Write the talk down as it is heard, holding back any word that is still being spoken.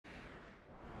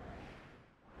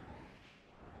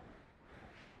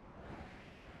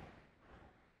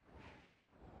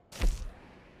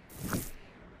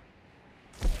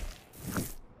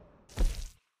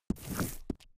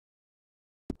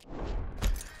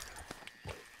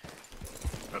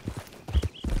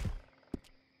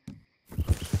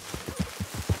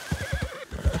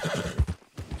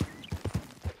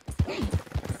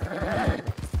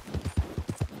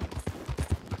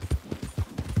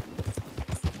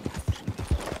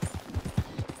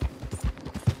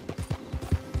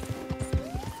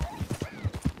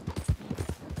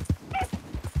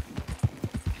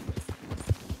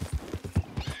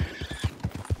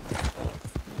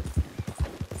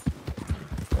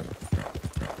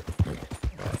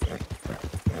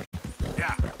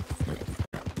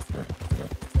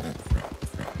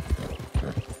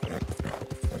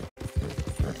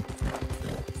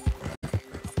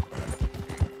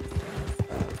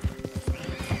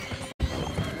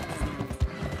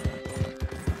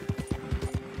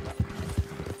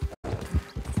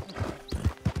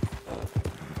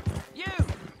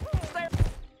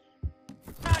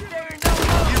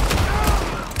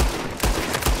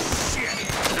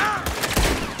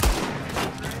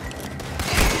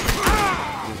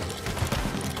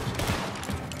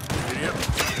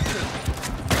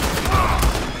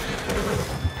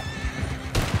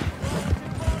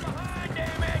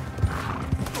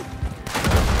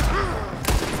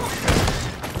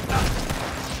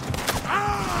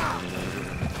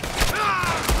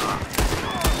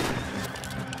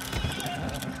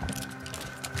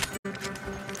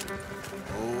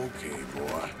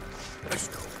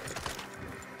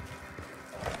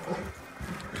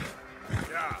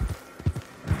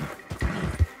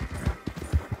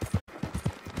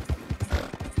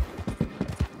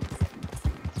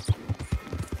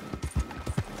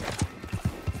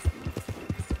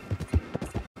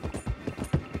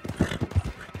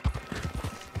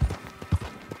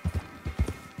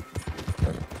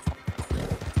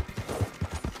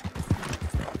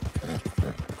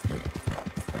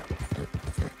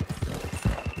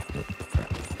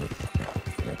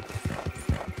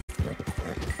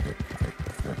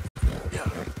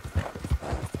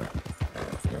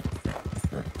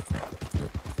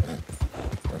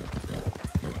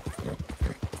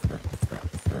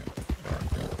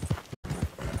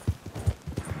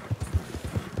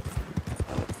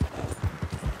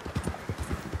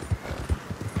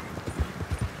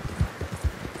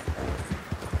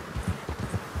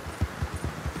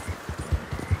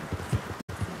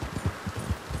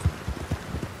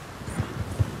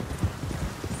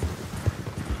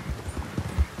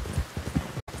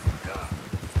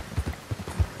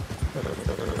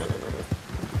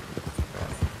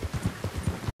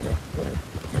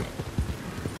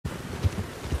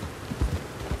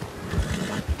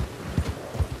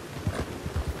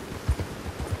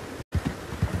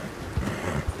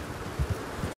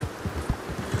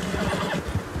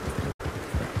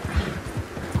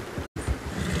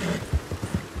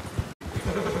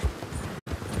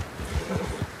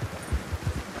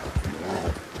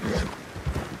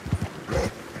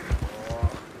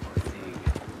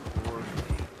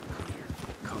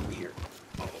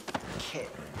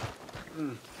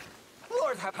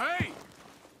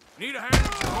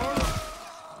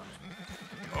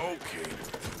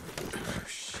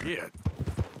Shit.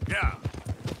 Yeah.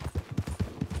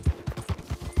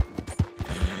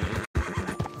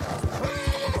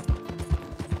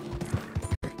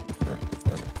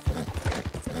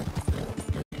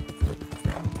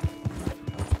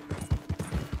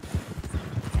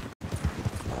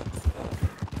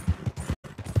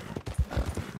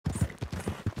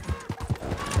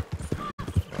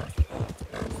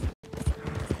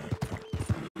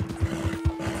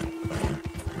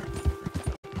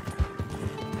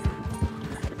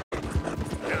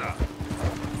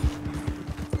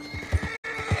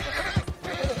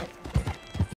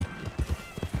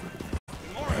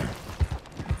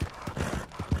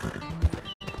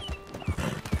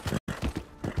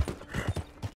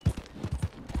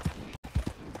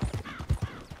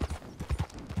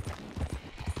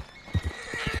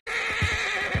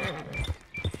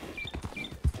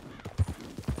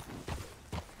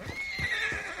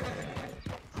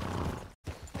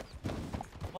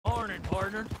 Morning,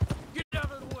 partner. Get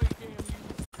out of the way, damn you.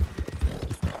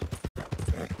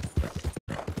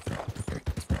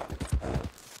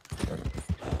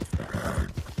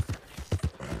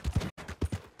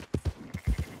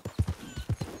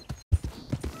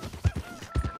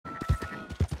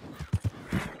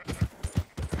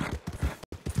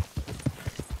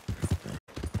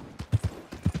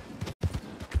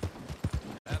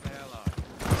 Have the hell on.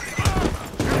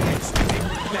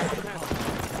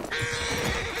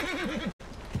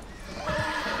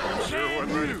 Sure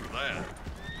wasn't ready for that.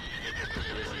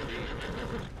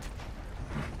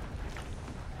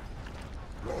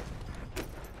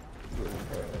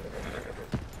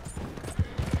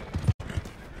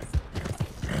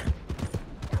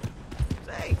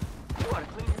 Say, you ought to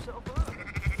clean yourself up.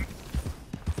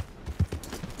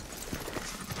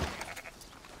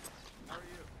 How are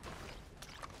you?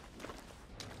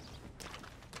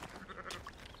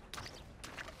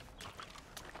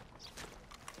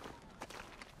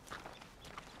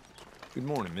 Good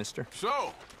morning, mister.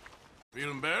 So,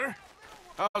 feeling better?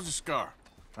 How's the scar?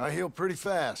 I heal pretty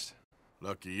fast.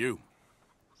 Lucky you.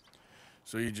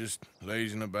 So you just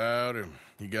lazing about, or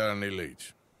you got any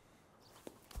leads?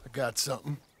 I got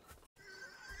something.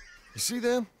 You see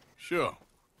them? Sure.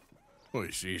 Well,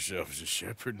 you see yourself as a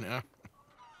shepherd now?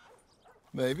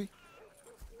 Maybe.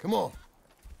 Come on.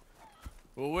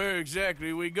 Well, where exactly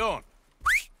are we going?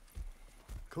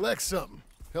 Collect something.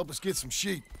 Help us get some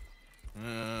sheep.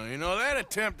 You know, that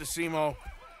attempt to seem all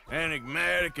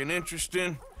enigmatic and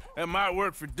interesting, that might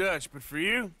work for Dutch, but for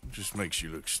you, it just makes you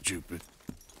look stupid.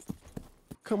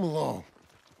 Come along.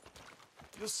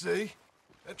 You'll see.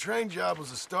 That train job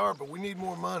was a start, but we need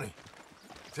more money.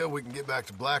 Till we can get back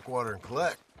to Blackwater and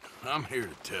collect. I'm here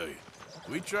to tell you,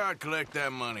 we try to collect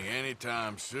that money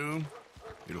anytime soon,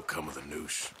 it'll come with a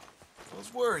noose. I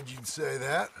was worried you'd say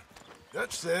that.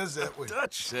 Dutch says that we...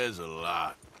 Dutch says a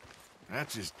lot.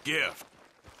 That's his gift.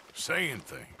 Saying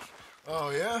things. Oh,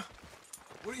 yeah?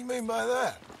 What do you mean by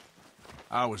that?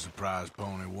 I was the prize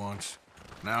pony once.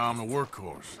 Now I'm the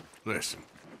workhorse. Listen,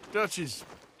 Dutch is...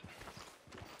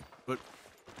 But,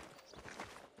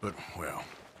 well,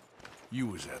 you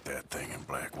was at that thing in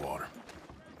Blackwater.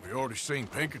 We already seen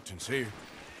Pinkertons here.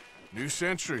 New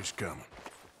century's coming.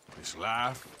 This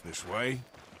life, this way,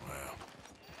 well,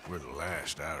 we're the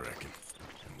last, I reckon.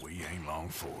 And we ain't long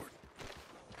for it.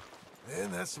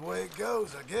 Then that's the way it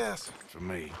goes, I guess. For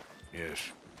me,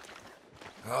 yes.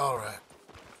 All right.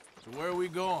 So where are we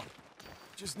going?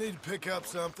 Just need to pick up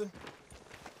something.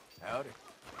 Howdy.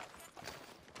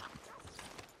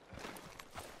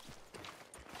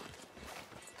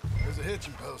 There's a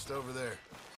hitching post over there.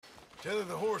 Tether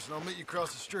the horse and I'll meet you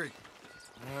across the street.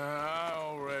 I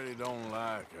already don't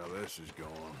like how this is going.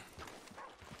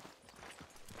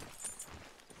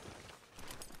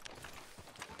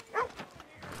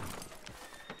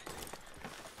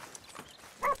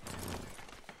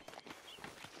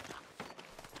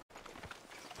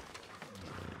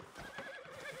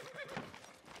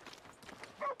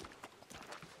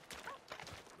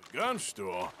 The gun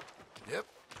store? Yep.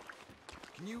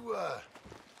 Can you,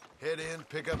 head in,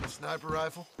 pick up a sniper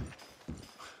rifle?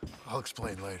 I'll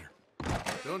explain later.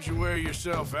 Don't you wear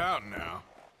yourself out now.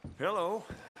 Hello.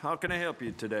 How can I help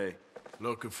you today?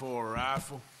 Looking for a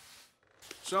rifle?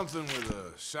 Something with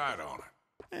a sight on it.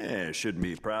 Yeah, shouldn't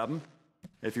be a problem.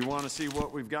 If you want to see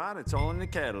what we've got, it's all in the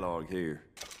catalog here.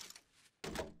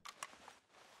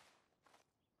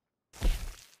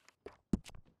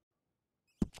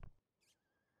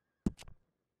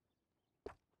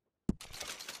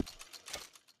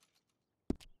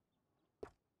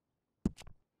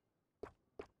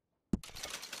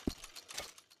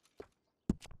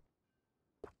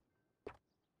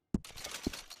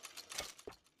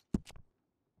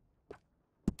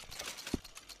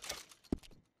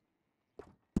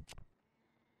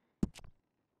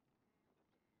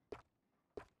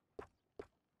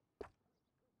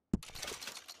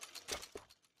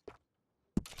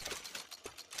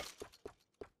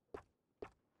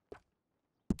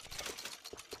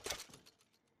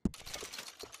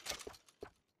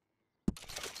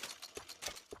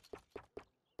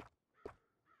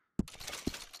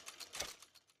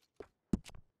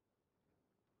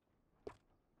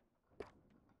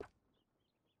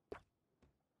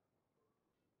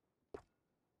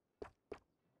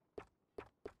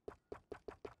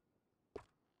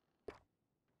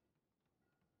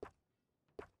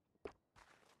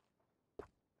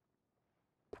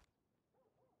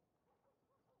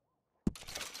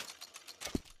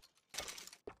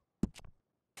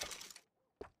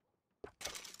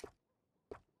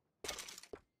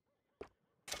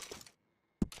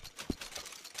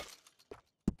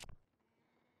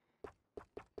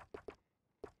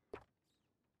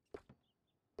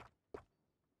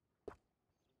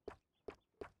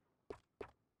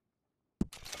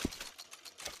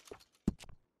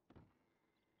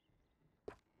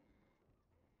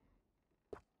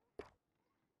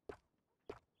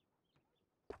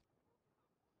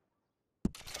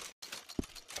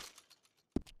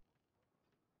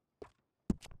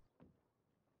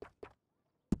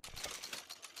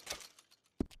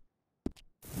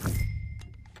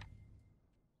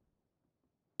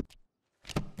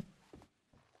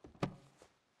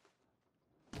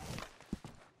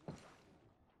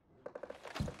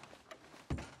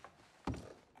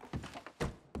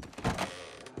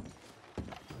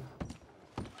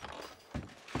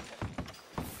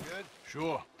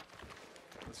 Sure.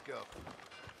 Let's go.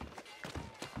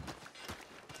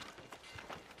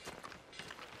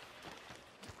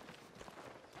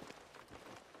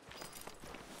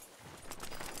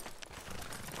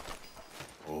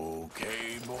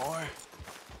 Okay, boy.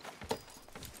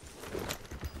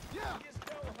 Yeah.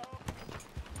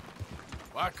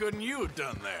 Why couldn't you have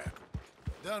done that?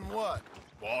 Done what?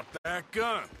 Bought that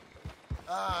gun.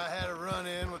 I had a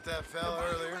run-in with that fella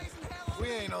earlier. We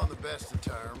ain't on the best of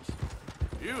terms.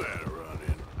 You had a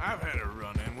run-in. I've had a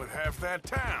run-in with half that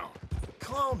town.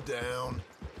 Calm down.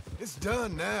 It's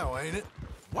done now, ain't it?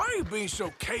 Why are you being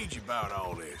so cagey about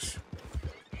all this?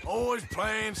 Always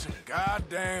playing some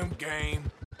goddamn game.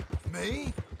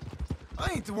 Me?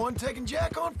 I ain't the one taking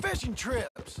Jack on fishing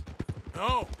trips.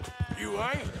 No, you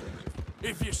ain't.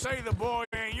 If you say the boy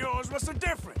ain't yours, what's the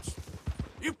difference?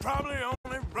 You probably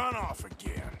only run off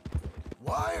again.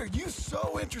 Why are you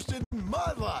so interested in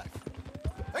my life?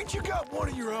 Ain't you got one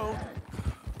of your own?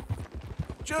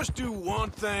 Just do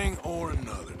one thing or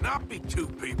another. Not be two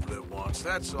people at once,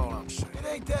 that's all I'm saying. It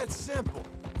ain't that simple.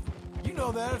 You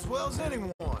know that as well as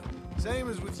anyone. Same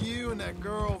as with you and that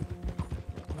girl...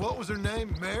 What was her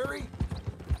name? Mary?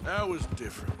 That was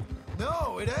different.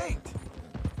 No, it ain't.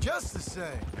 Just the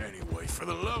same. Anyway, for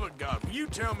the love of God, will you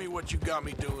tell me what you got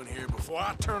me doing here before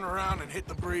I turn around and hit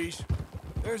the breeze?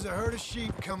 There's a herd of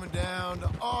sheep coming down to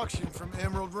auction from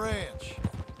Emerald Ranch.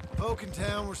 Folk in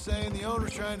town were saying the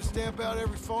owner's trying to stamp out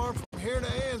every farm from here to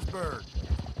Ansburg.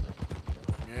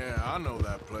 Yeah, I know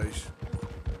that place.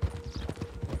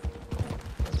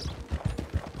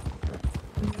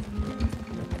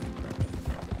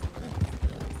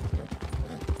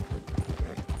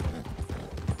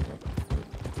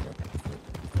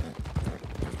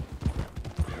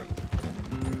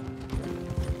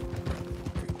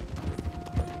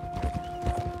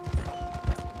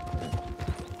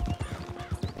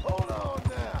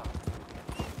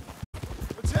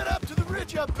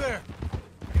 Up there.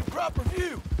 Get a proper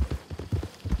view.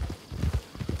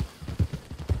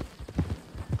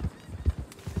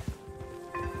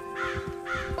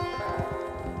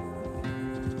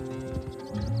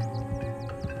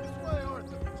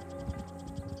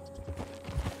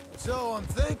 So I'm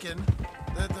thinking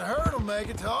that the herd will make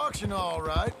it to auction all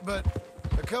right, but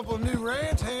a couple of new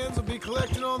ranch hands will be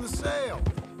collecting on the sale.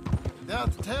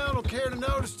 Doubt the town will care to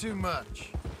notice too much.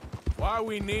 Why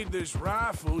we need this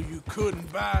rifle you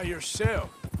couldn't buy yourself?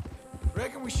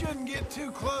 Reckon we shouldn't get too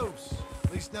close.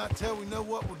 At least not till we know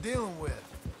what we're dealing with.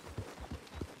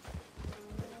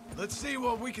 Let's see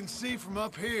what we can see from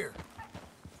up here.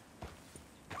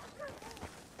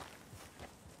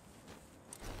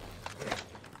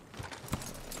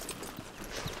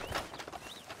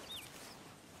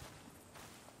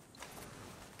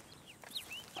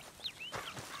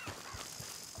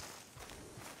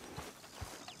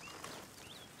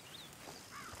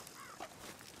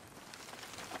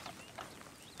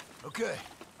 Okay,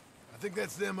 I think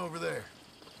that's them over there.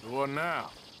 What now?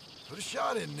 Put a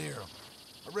shot in near them.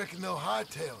 I reckon they'll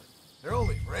hightail it. They're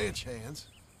only ranch hands.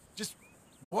 Just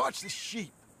watch the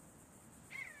sheep.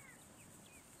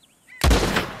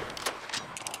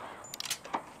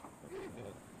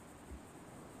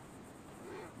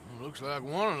 Looks like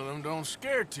one of them don't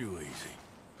scare too easy.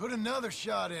 Put another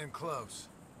shot in close.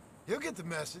 He'll get the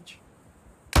message.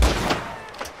 That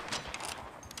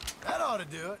ought to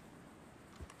do it.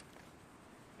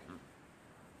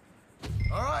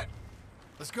 All right,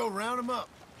 let's go round them up.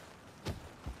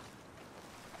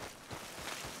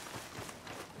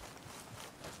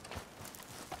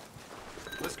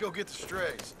 Let's go get the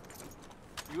strays.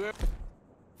 You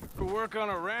ever work on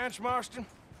a ranch, Marston?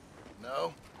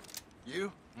 No?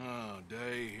 You? Oh,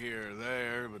 day here or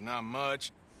there, but not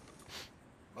much.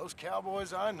 Most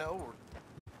cowboys I know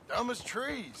were dumb as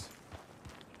trees.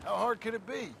 How hard could it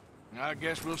be? I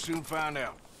guess we'll soon find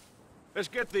out. Let's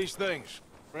get these things.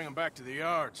 Bring them back to the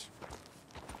yards.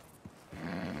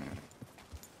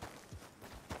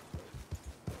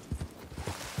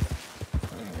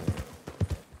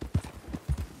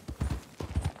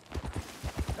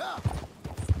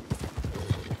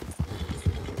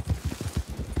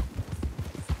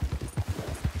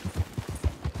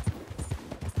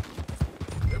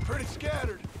 They're pretty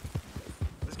scattered.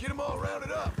 Let's get them all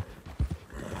rounded up.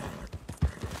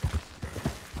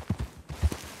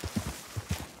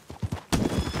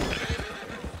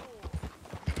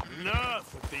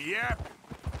 Enough with the yapping.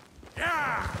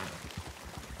 Yeah!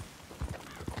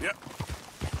 Yep.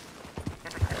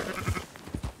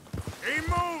 Keep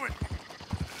moving!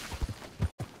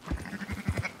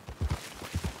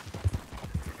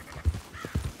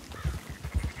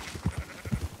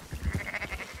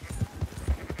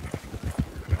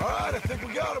 All right, I think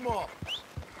we got them all.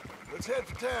 Let's head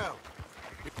for town.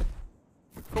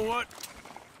 You know what?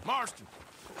 Marston,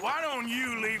 why don't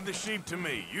you leave the sheep to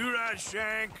me? You ride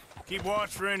Shank, keep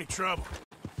watch for any trouble.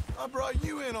 I brought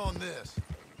you in on this.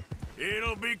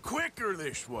 It'll be quicker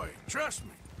this way, trust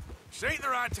me. This ain't the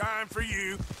right time for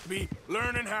you to be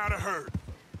learning how to herd.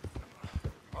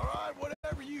 All right,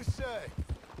 whatever you say.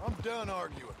 I'm done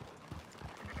arguing.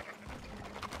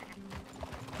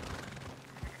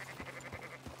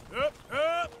 Up,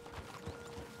 up!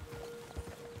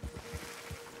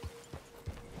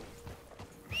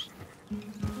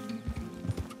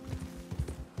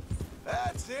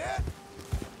 That's it.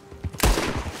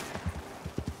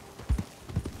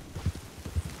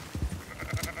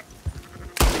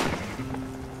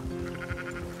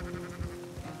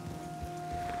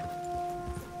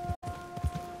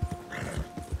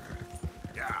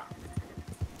 Yeah.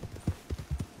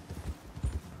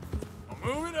 I'll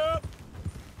move it up.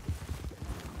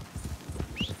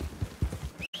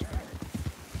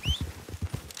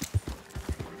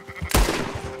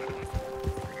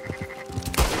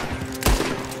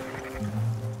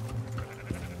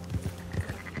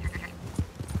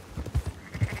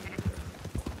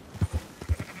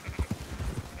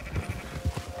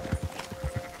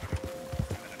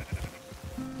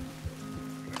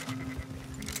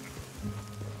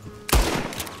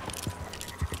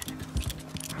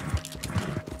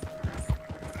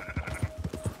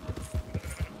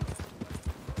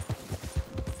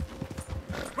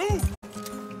 Move!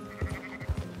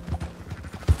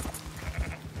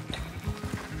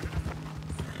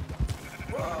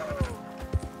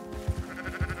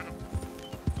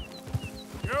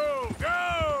 Go,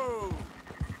 go!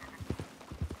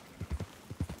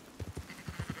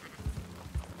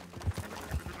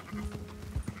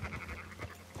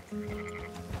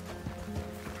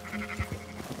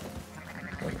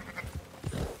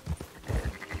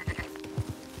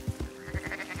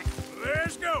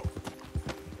 Let's go!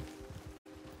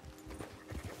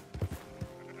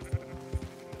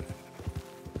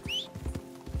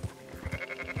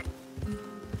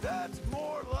 That's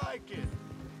more like it.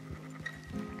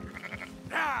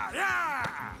 Yeah,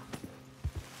 yeah!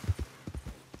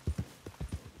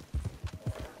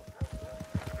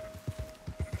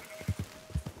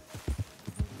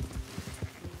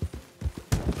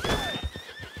 Hey!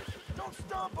 Don't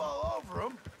stomp all over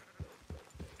them.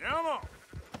 Come on!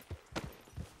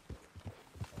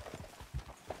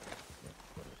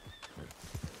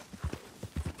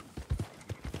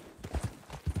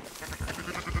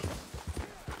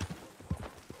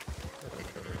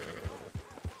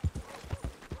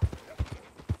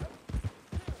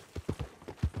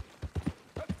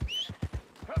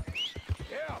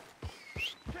 Yeah.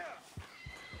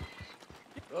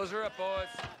 Those are up, boys.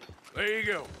 There you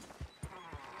go.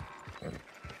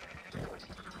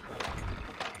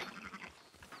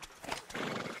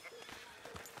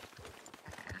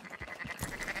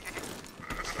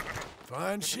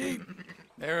 Fine sheep.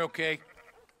 They're okay.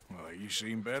 Well, you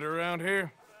seem better around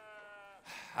here.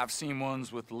 I've seen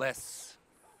ones with less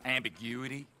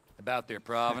ambiguity about their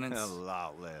provenance. A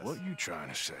lot less. What you trying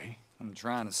to say? I'm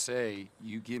trying to say,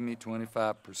 you give me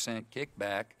 25%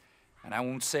 kickback, and I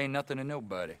won't say nothing to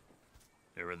nobody.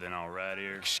 Everything all right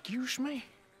here? Excuse me?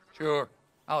 Sure,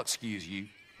 I'll excuse you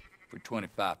for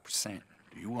 25%.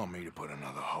 Do you want me to put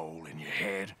another hole in your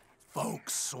head?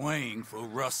 Folks swing for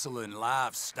rustling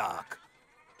livestock.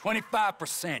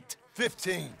 25%.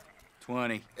 15.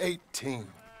 20. 18.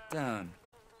 Done.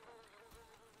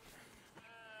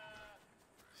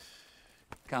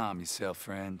 Calm yourself,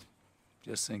 friend.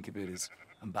 Just think of it as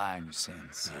I'm buying your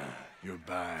sins. You're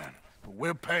buying, but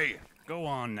we're paying. Go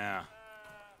on now.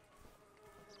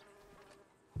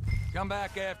 Come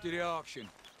back after the auction.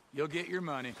 You'll get your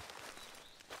money.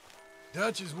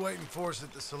 Dutch is waiting for us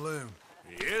at the saloon.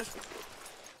 He is?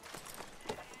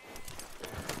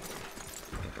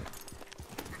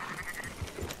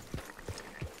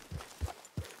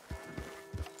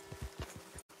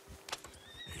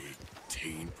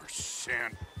 %.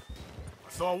 I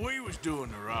thought we was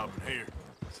doing the robbing here.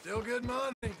 Still good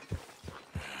money. Well,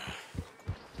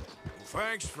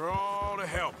 thanks for all the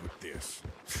help with this.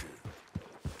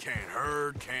 Can't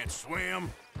herd, can't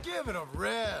swim. Give it a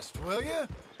rest, will you?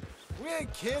 We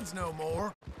ain't kids no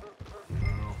more.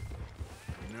 No,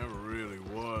 it never really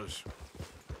was.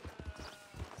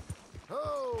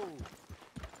 Oh!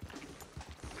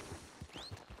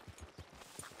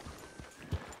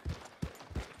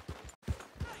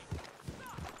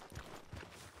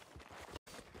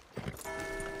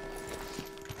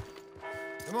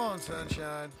 Come on,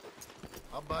 sunshine.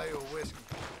 I'll buy you a whiskey.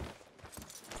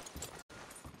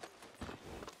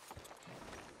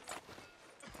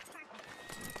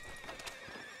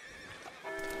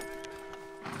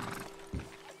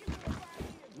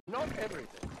 not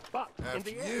everything, but in After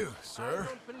the you, end, sir.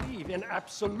 I don't believe in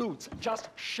absolutes, just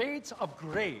shades of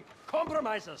gray.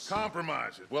 Compromises.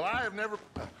 Compromises. Well, I have never...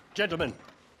 Gentlemen,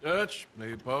 Dutch,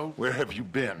 Leopold. Where have you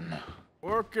been?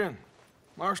 Working.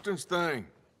 Marston's thing.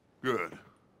 Good.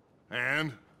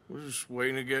 And? We're just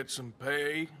waiting to get some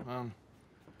pay on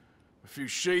a few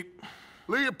sheep.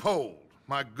 Leopold,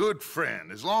 my good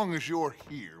friend, as long as you're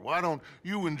here, why don't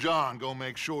you and John go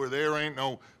make sure there ain't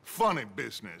no funny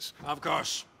business? Of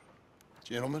course.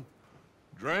 Gentlemen?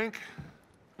 Drink?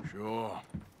 Sure.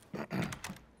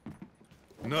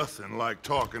 Nothing like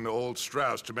talking to old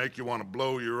Strauss to make you want to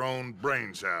blow your own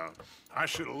brains out. I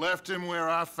should have left him where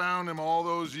I found him all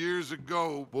those years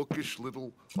ago. Bookish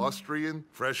little Austrian,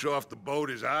 fresh off the boat,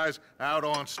 his eyes out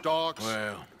on stalks.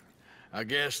 Well, I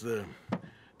guess the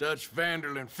Dutch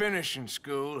Vanderlyn Finishing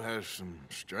School has some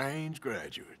strange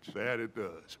graduates. That it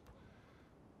does.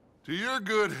 To your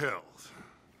good health.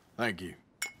 Thank you.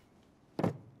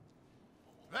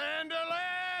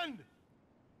 Vanderland!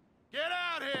 Get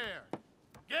out here!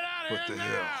 Get out What here the now!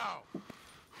 hell?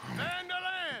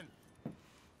 Vanderland!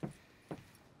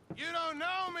 You don't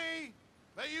know me,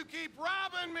 but you keep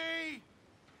robbing me!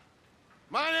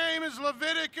 My name is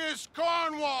Leviticus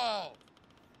Cornwall.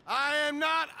 I am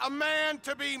not a man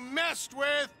to be messed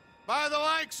with by the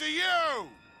likes of you!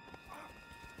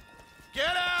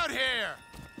 Get out here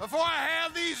before I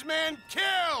have these men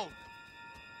killed!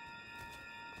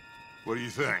 What do you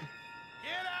think?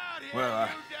 Get out here, Well,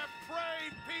 you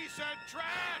depraved piece of trash!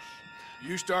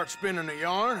 You start spinning a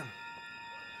yarn.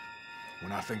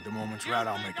 When I think the moment's right,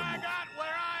 I'll make a I move. got where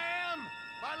I am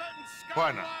by letting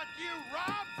Why scum not? like you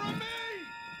rob from me?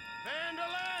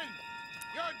 Vanderlyn,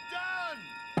 you're done!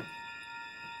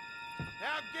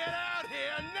 Now get out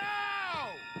here now!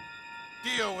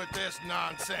 Deal with this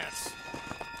nonsense.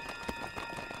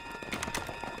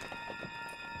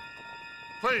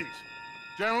 Please,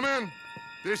 gentlemen,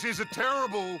 this is a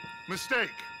terrible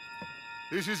mistake.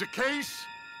 This is a case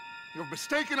of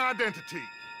mistaken identity.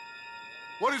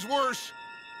 What is worse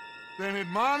than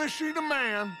admonishing a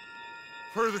man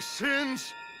for the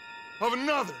sins of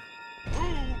another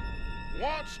who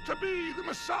wants to be the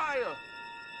Messiah?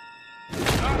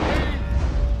 Not me,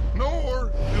 nor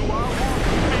do I want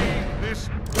to be this.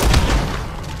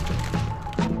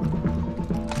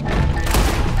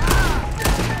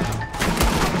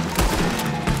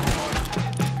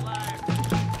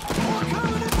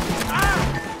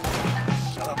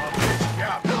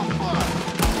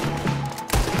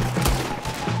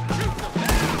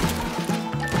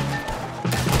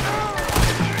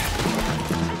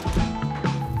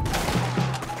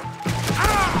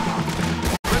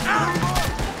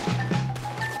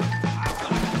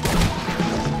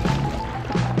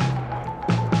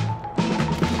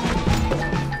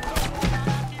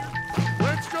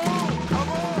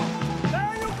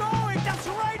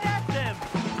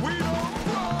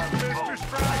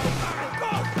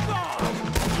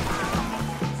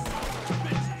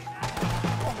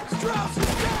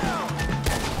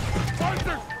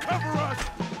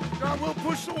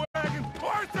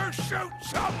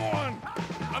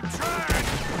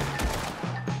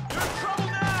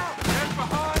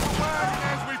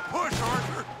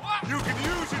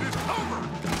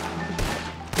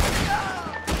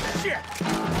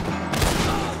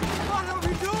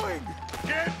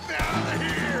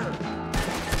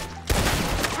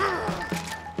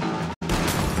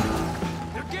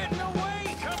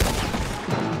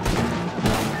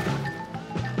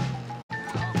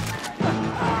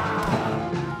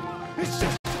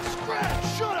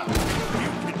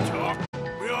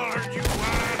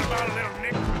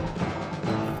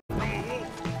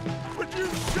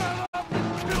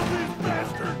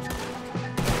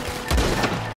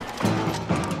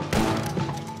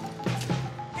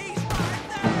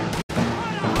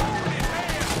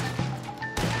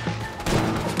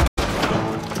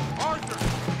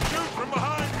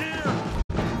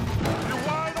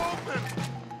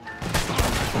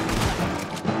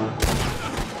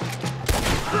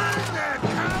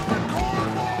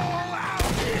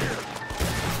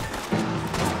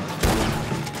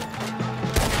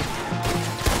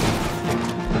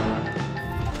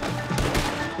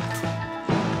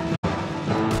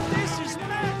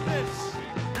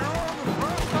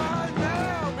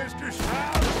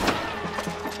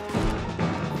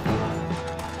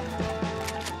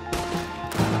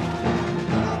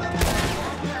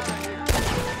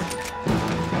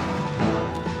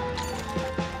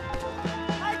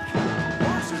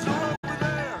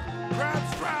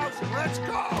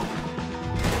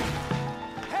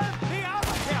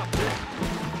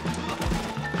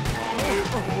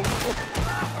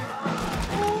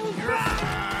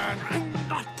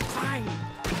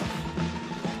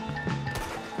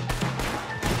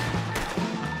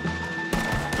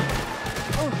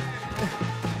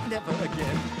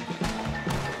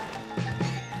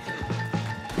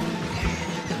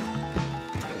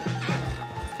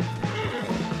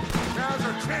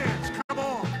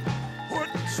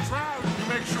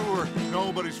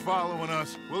 He's following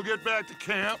us. We'll get back to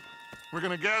camp. We're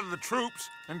gonna gather the troops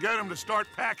and get them to start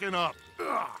packing up.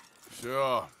 Ugh.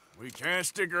 Sure. We can't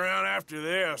stick around after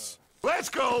this. Let's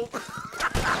go!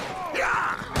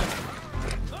 Yeah!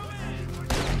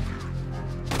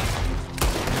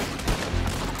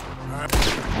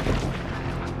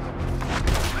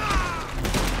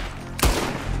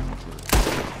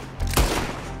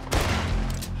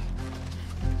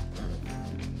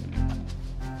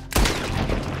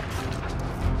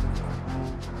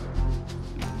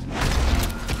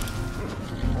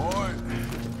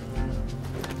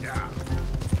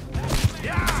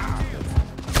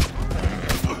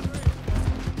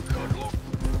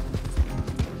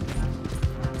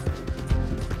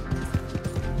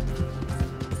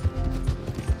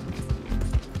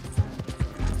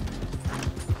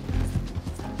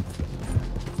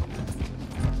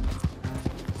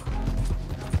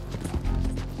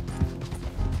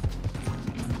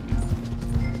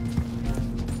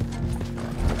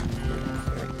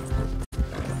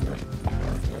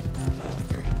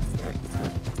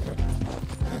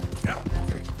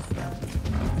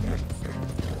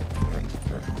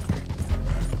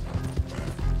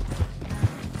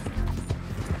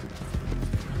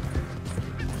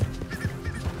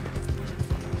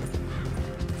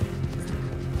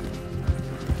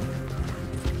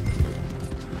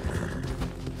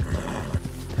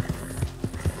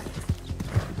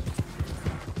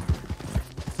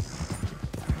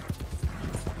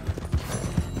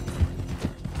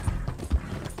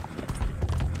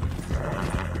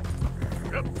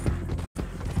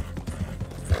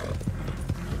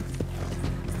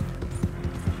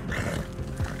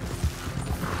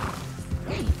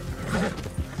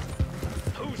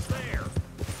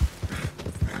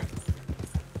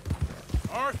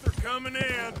 Coming in.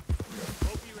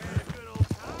 Hope you had a good old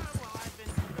time while I've been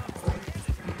stuck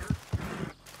here.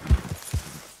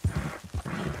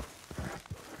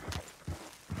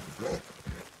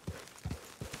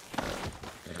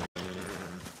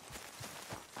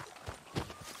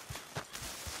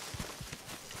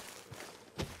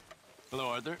 Hello,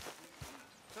 Arthur.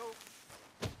 So,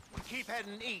 we keep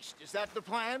heading east. Is that the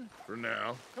plan? For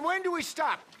now. And when do we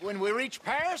stop? When we reach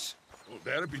Paris? Well,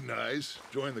 that'd be nice.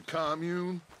 Join the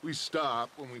commune. We stop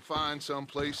when we find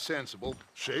someplace sensible,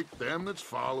 shake them that's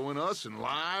following us, and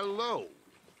lie low.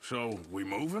 So, we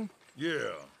moving?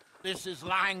 Yeah. This is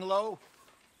lying low?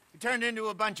 We turned into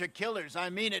a bunch of killers, I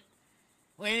mean it.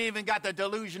 We ain't even got the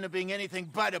delusion of being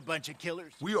anything but a bunch of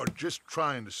killers. We are just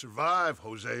trying to survive,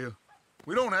 Hosea.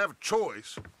 We don't have a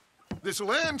choice.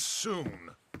 This'll end soon.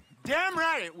 Damn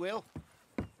right it will.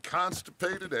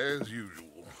 Constipated as usual.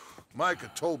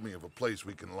 Micah told me of a place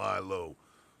we can lie low.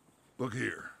 Look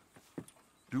here.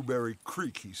 Dewberry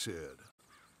Creek, he said.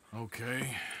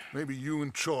 Okay. Maybe you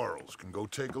and Charles can go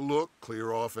take a look,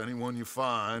 clear off anyone you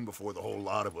find before the whole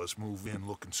lot of us move in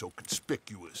looking so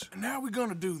conspicuous. And how are we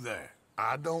gonna do that?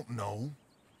 I don't know.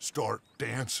 Start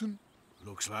dancing?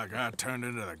 Looks like I turned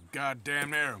into the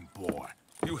goddamn errand boy.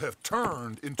 You have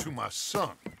turned into my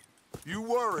son. You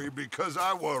worry because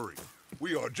I worry.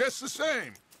 We are just the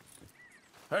same.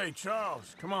 Hey,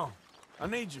 Charles, come on. I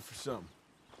need you for something.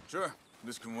 Sure.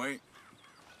 This can wait.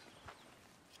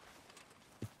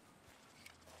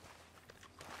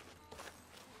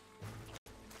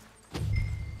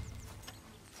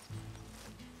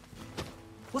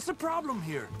 What's the problem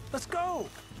here? Let's go!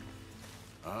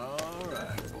 All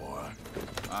right, boy.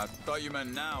 I thought you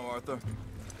meant now, Arthur.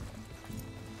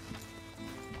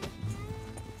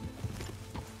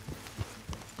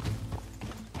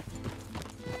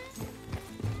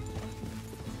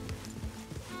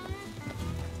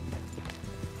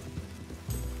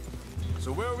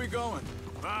 So where are we going?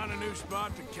 Find a new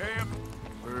spot to camp.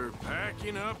 We're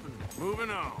packing up and moving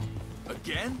on.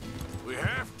 Again? We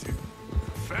have to.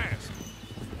 Fast.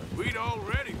 We'd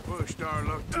already pushed our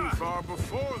luck too far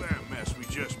before that mess we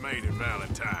just made at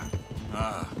Valentine.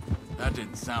 That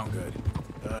didn't sound good.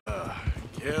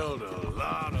 Killed a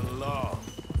lot of law.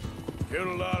 Killed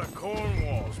a lot of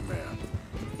Cornwall's men.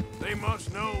 They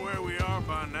must know where we are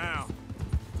by now.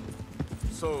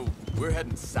 So, we're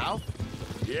heading south?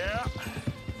 Yeah.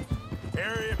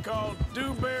 Area called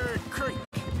Dewberry Creek.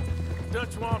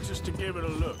 Dutch wants us to give it a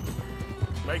look.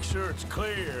 Make sure it's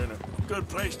clear and a good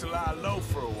place to lie low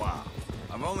for a while.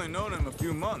 I've only known him a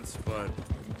few months, but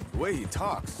the way he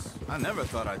talks, I never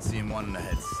thought I'd see him wanting to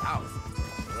head south.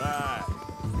 Right.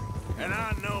 And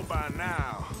I know by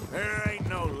now, there ain't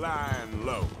no lying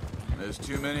low. There's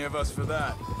too many of us for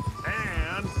that.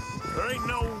 And there ain't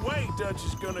no way Dutch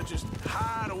is gonna just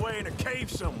hide away in a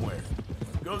cave somewhere.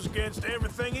 Goes against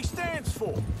everything he stands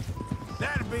for.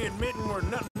 That'd be admitting we're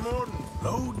nothing more than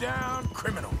low-down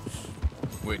criminals.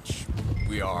 Which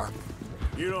we are.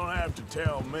 You don't have to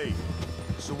tell me.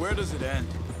 So where does it end?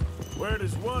 Where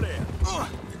does what end?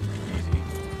 Easy.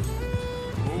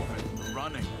 Moving,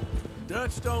 running.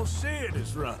 Dutch don't see it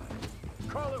as running.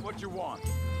 Call it what you want.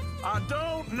 I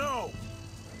don't know.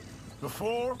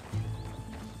 Before,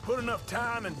 put enough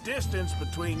time and distance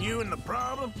between you and the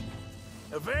problem,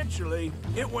 eventually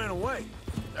it went away.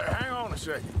 Hang on a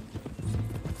second.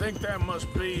 I think that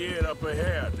must be it up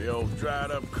ahead, the old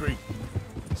dried-up creek.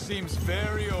 Seems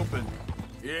very open.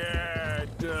 Yeah,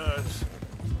 it does.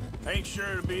 Ain't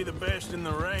sure to be the best in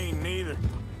the rain, neither.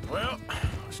 Well,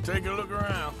 let's take a look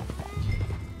around.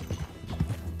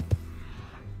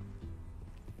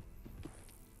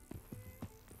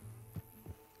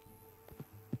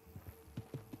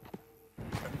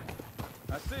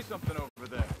 I see something over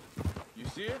there. You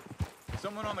see it?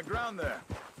 Someone on the ground there.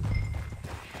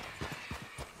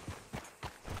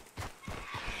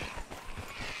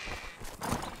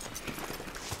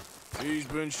 He's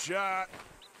been shot.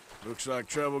 Looks like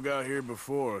trouble got here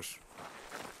before us.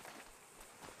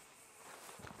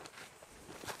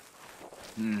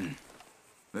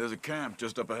 There's a camp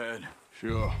just up ahead.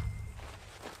 Sure.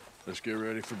 Let's get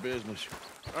ready for business.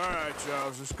 All right,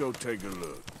 Charles, let's go take a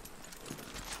look.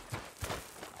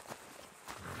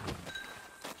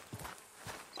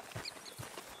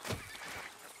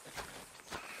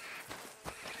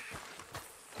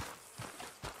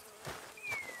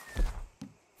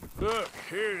 Look,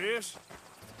 here it is.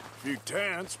 A few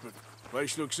tents, but the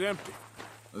place looks empty.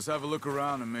 Let's have a look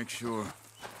around and make sure.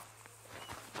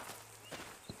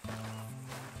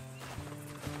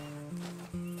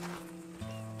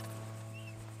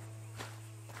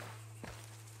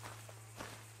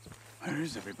 Where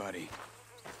is everybody?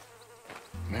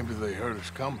 Maybe they heard us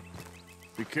coming.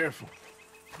 Be careful.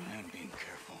 I am being careful.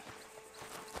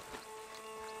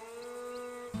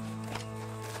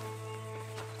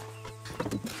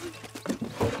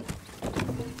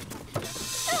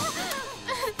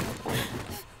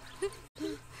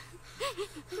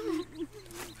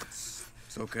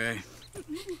 It's okay.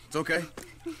 It's okay.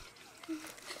 You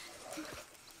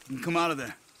can come out of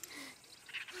there.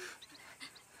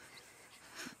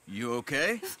 You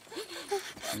okay?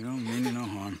 You don't mean you no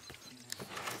harm.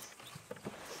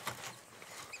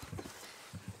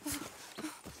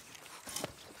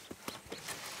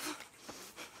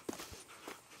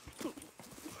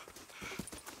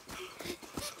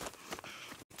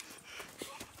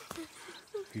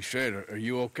 He said, are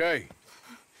you okay?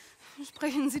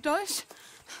 Sprechen Sie Deutsch?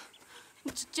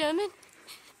 German?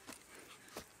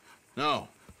 No.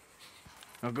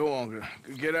 Now go on,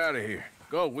 get out of here.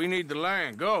 Go, we need the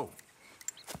land, go.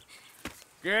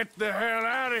 Get the hell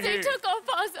out of They here. took our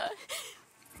father.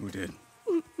 Who did?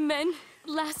 Men,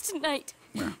 last night.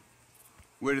 Where?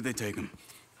 Where did they take him?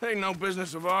 Ain't no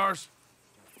business of ours.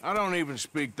 I don't even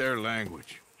speak their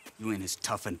language. You ain't as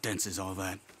tough and dense as all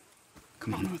that.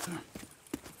 Come on, Arthur.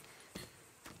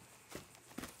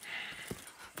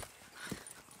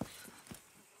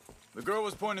 The girl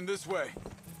was pointing this way.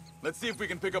 Let's see if we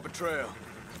can pick up a trail.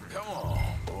 Come on,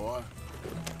 boy.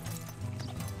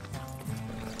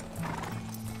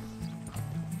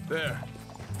 There.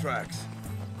 Tracks.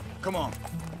 Come on.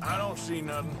 I don't see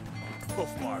nothing.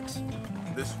 Hoof marks.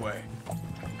 This way.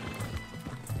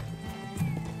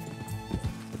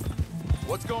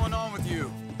 What's going on with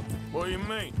you? What do you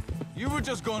mean? You were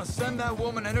just gonna send that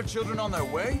woman and her children on their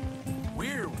way?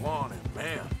 We're wanted,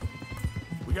 man.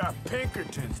 We got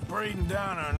Pinkertons breathing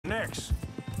down our necks.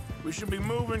 We should be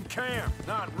moving camp,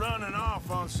 not running off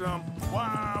on some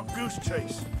wild goose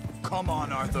chase. Come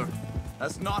on, Arthur.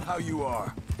 That's not how you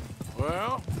are.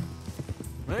 Well,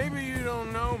 maybe you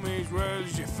don't know me as well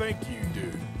as you think you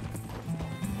do.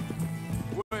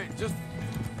 Wait, just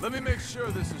let me make sure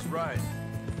this is right.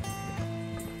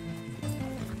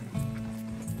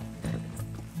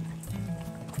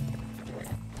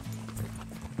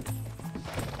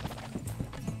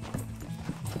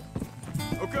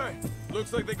 Okay,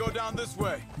 looks like they go down this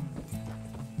way.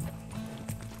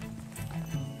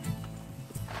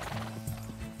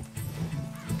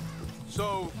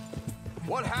 So,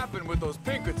 what happened with those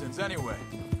Pinkertons anyway?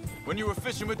 When you were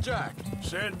fishing with Jack?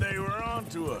 Said they were on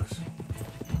to us.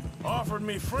 Offered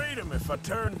me freedom if I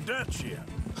turned Dutch in.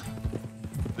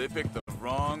 They picked the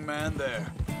wrong man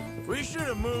there. We should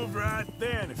have moved right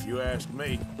then, if you ask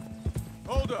me.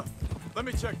 Hold up. Let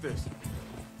me check this.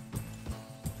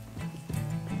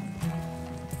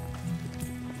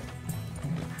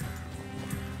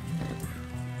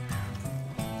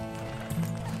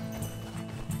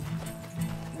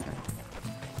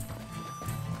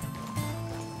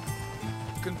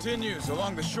 Continues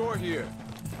along the shore here.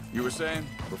 You were saying,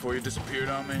 before you disappeared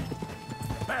on me?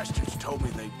 Bastards told me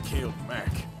they'd killed Mac.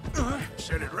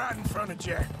 Said it right in front of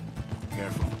Jack.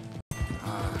 Careful.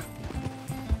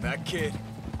 That kid,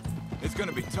 it's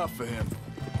gonna be tough for him.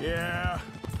 Yeah,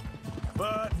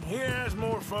 but he has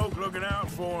more folk looking out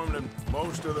for him than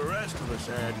most of the rest of us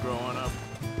had growing up.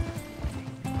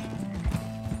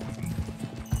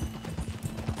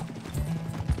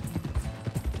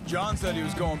 John said he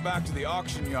was going back to the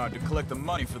auction yard to collect the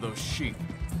money for those sheep.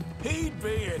 He'd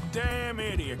be a damn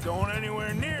idiot going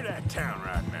anywhere near that town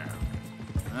right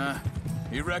now.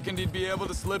 He reckoned he'd be able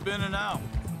to slip in and out.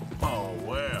 Oh,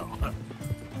 well.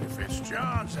 If it's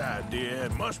John's idea,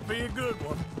 it must be a good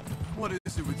one. What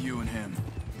is it with you and him?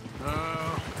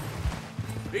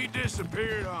 He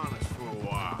disappeared on us for a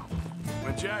while.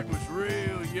 When Jack was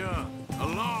real young. A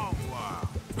long while.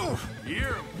 A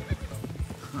year.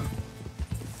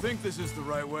 Think this is the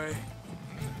right way?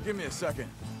 Give me a second.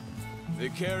 They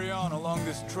carry on along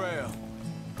this trail.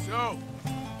 So,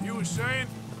 you was saying?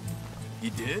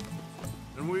 He did?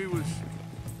 And we was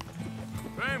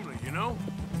family, you know?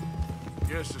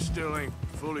 Guess I still ain't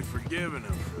fully forgiven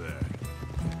him for that.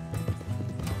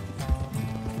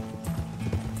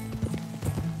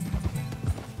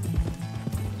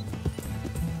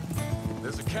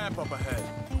 There's a camp up ahead.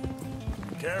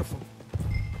 Careful.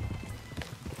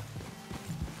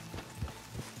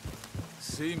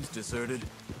 Seems deserted.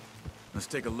 Let's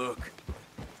take a look.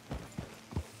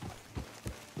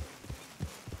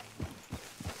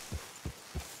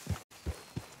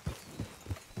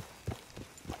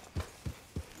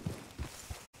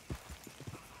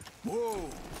 Whoa!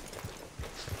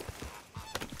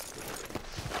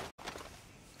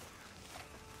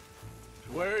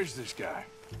 Where is this guy?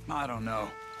 I don't know.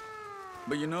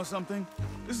 But you know something?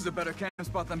 This is a better camp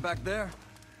spot than back there.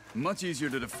 Much easier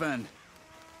to defend.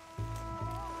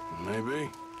 Maybe.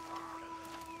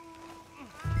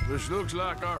 This looks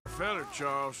like our feller,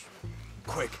 Charles.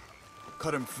 Quick,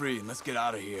 cut him free and let's get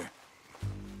out of here.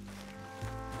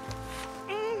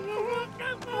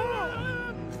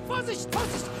 Vorsicht,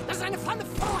 Vorsicht! Das ist eine Falle!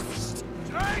 Vorsicht!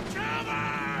 Take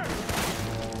cover!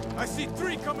 I see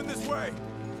 3 coming this way!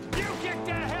 You get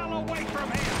the hell away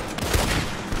from here!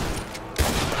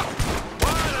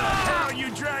 Why the hell you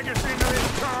drag us into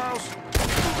this, Charles?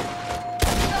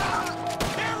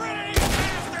 Get rid of these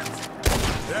bastards!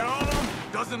 They're on them?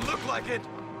 Doesn't look like it.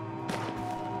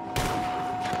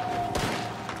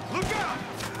 Look out!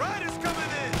 Riders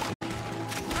coming in!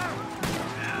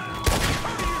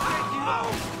 How do you think you know?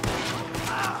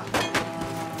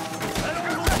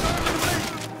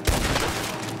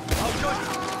 I'll join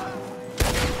you.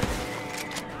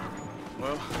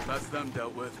 Well, that's them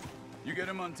dealt with. You get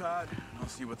them untied, and I'll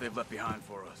see what they've left behind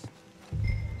for us.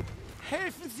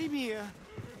 Helfen Sie mir!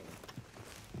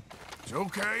 It's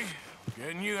okay.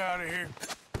 Getting you out of here.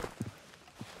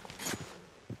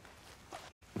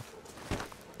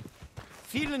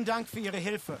 Vielen Dank für Ihre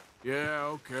Hilfe. Yeah,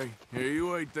 okay. Here,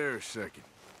 you wait there a second.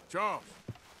 Charles,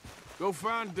 go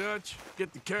find Dutch,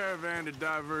 get the caravan to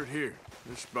divert here.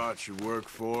 This spot should work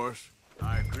for us.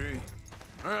 I agree.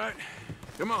 All right,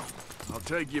 come on. I'll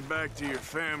take you back to your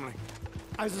family.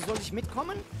 Also soll ich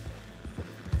mitkommen?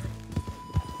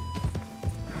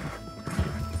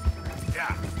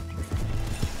 Ja.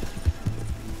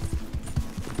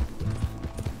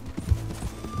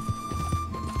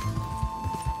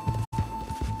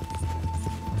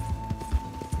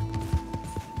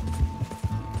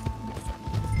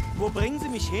 Wo bringen Sie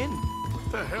mich hin?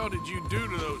 What the hell did you do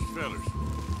to those fellers?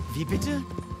 Wie bitte?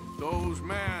 Those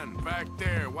men back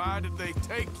there, why did they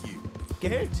take you?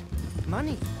 Geld.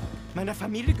 Money. Meiner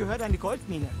Familie gehört eine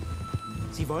Goldmine.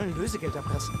 Sie wollen Lösegeld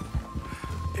erpressen.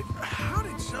 How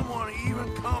did someone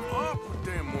even come up with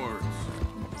them words?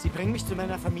 Sie bringen mich zu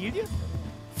meiner Familie?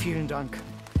 Vielen Dank.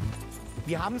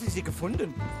 Wie haben Sie sie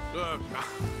gefunden? Look,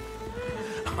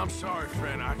 I'm sorry,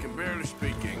 friend. I can barely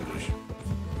speak English.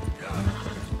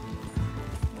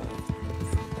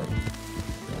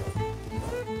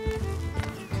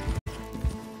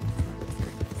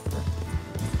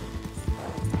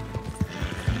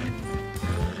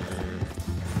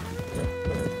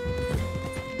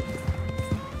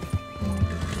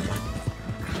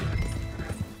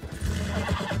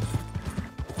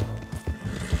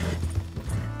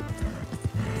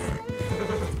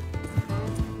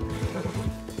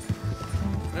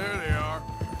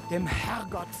 Dem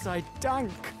Herrgott sei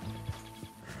Dank.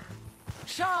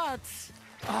 Schatz!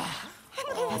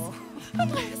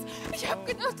 Andreas, ich hab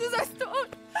gedacht, du seist tot.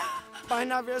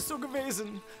 Beinahe wär's so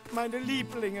gewesen. Meine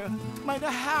Lieblinge, meine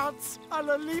Herz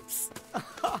allerliebsten.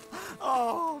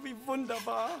 Oh, wie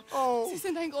wunderbar. Oh. Sie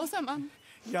sind ein großer Mann.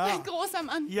 Ja. Ein großer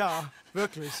Mann. Ja,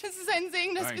 wirklich. Es ist ein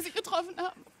Segen, dass wir Thanks. Sie getroffen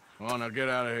haben. Come on, now get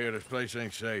out of here. This place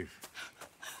ain't safe.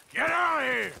 Get out of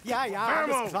here! Ja, ja,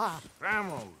 Vamos! alles klar.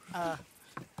 Vamos!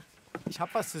 Ich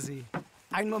hab was für Sie.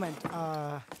 Einen Moment.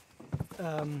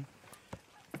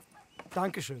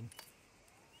 Dankeschön.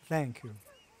 Thank you.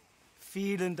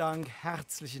 Vielen Dank,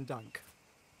 herzlichen Dank.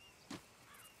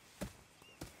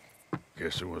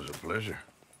 Guess it was a pleasure.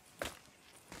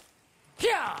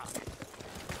 Ja!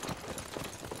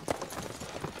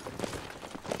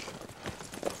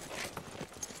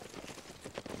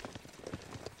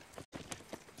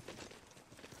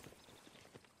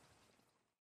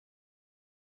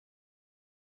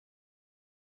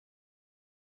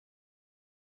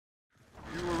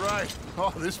 You were right.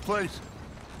 Oh, this place.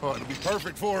 Oh, it'll be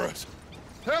perfect for us.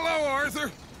 Hello,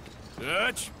 Arthur.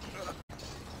 Dutch?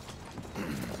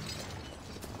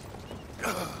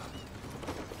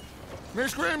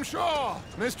 Miss Grimshaw,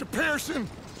 Mr. Pearson,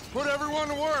 put everyone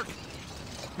to work.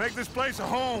 Make this place a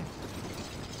home.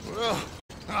 Well,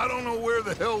 I don't know where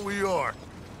the hell we are,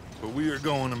 but we are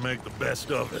going to make the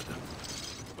best of it.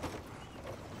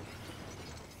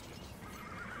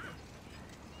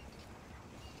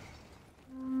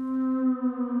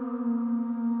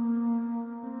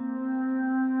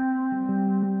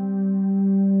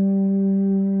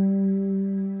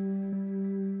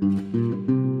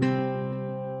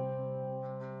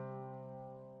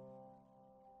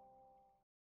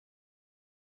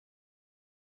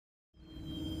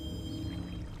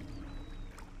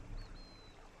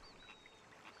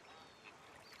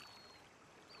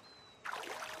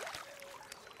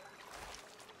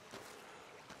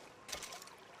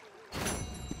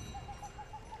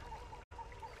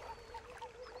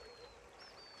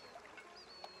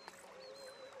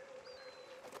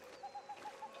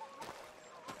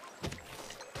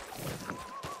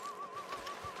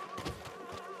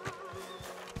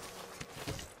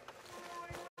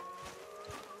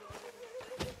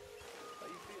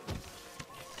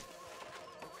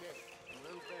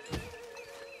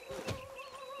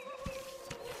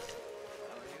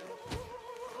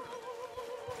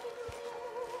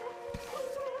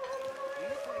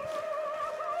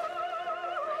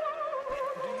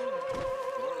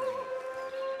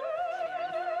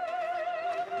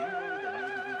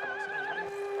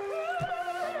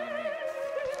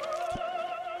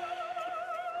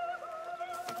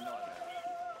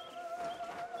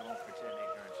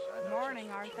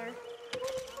 Morning, Arthur.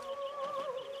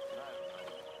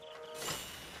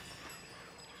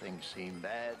 Things seem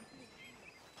bad.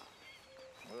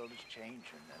 The world is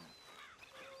changing, and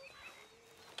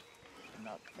I'm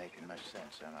not making much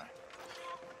sense, am I?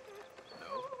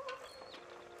 No.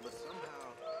 But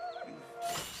somehow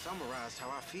you've summarized how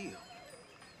I feel.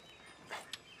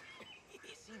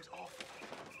 It seems awful.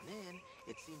 And then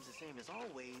it seems the same as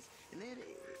always. And then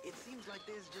it seems like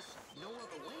there's just no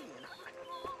other way. And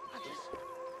I just...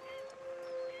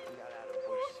 We got out of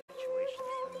worse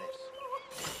situations than this.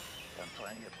 Done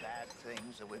plenty of bad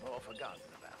things that we've all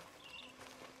forgotten about.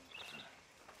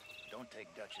 Don't take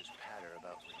Dutch's patter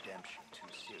about redemption too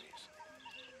serious.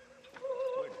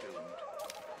 We're doomed.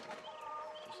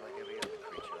 Just like every other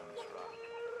creature on this rock.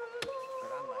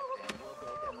 But unlike them, we'll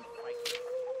go down and fight.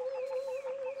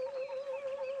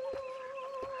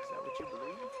 Is that what you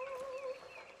believe?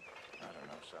 I don't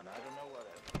know, son. I don't know what I...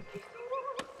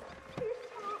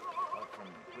 Apart from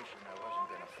wishing I wasn't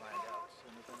gonna find out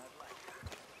sooner than I'd like.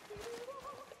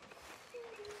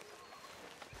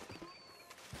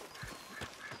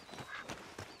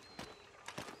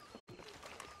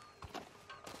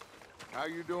 How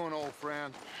you doing, old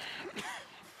friend?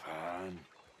 Fine.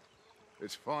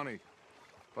 It's funny,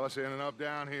 us ending up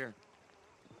down here.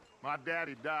 My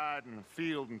daddy died in a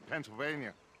field in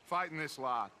Pennsylvania, fighting this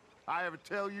lot. I ever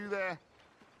tell you that?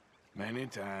 Many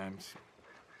times.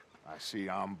 I see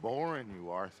I'm boring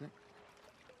you, Arthur.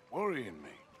 Worrying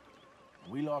me.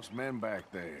 We lost men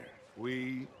back there.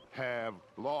 We have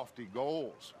lofty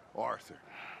goals, Arthur.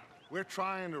 We're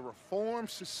trying to reform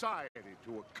society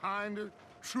to a kinder,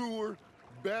 truer,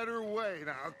 better way.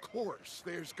 Now, of course,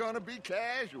 there's gonna be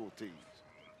casualties.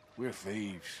 We're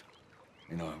thieves.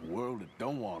 In a world that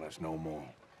don't want us no more.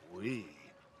 We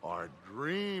are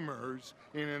dreamers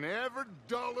in an ever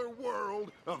duller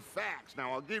world of facts.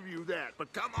 Now, I'll give you that,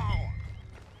 but come on.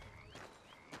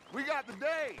 We got the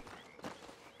day.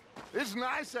 It's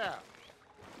nice out.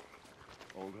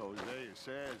 Old Hosea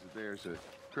says that there's a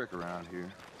creek around here.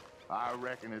 I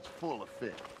reckon it's full of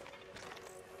fish.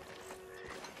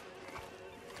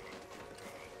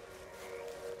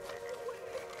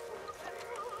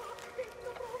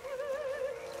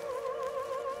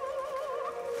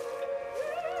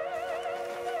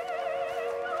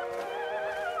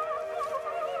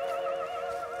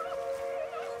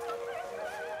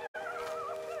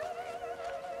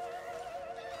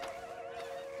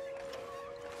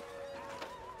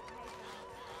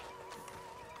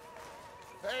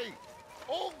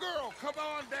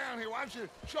 down here. Why don't you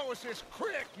show us this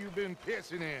creek you've been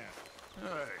pissing in?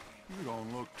 Hey, you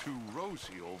don't look too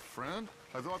rosy, old friend.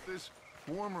 I thought this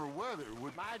warmer weather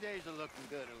would... My days are looking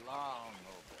good along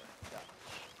over.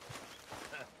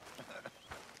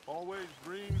 Always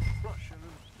green, crushing,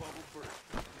 and bubble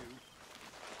bursting, you.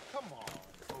 Come on,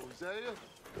 Hosea.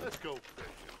 Let's go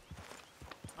fishing.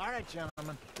 All right,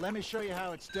 gentlemen. Let me show you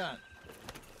how it's done.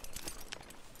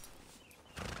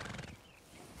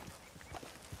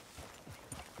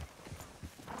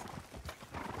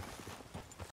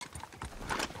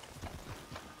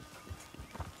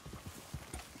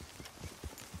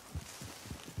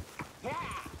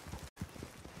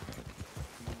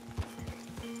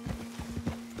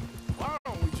 Why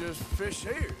don't we just fish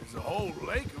here? There's a whole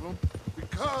lake of them.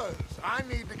 Because I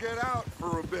need to get out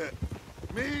for a bit.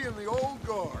 Me and the old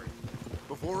guard.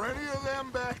 Before any of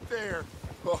them back there,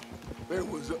 oh, there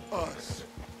was us.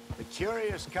 The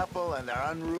curious couple and their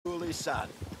unruly son.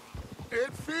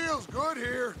 It feels good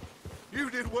here. You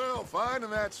did well finding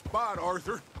that spot,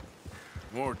 Arthur.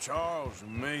 More Charles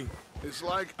than me. It's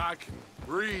like I can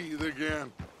breathe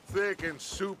again, thick and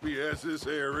soupy as this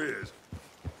air is.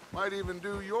 Might even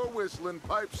do your whistling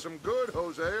pipes some good,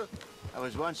 Hosea. I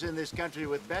was once in this country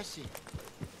with Bessie.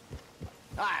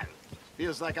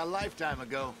 Feels like a lifetime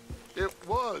ago. It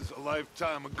was a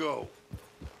lifetime ago.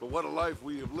 But what a life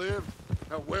we have lived,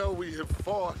 how well we have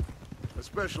fought,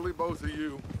 especially both of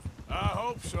you. I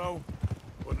hope so.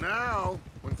 But now,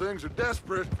 when things are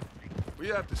desperate, we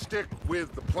have to stick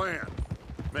with the plan.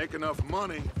 Make enough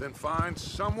money, then find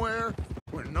somewhere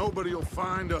where nobody will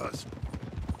find us.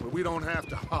 Where we don't have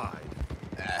to hide.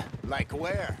 Like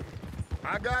where?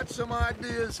 I got some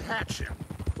ideas hatching,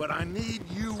 but I need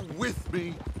you with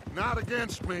me, not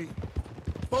against me.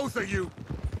 Both of you.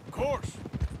 Of course.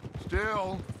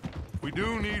 Still, we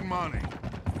do need money.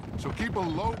 So keep a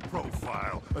low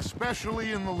profile,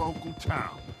 especially in the local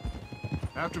town.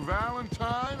 After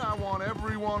Valentine, I want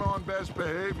everyone on best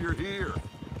behavior here.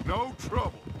 No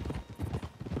trouble.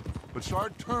 But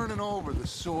start turning over the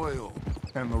soil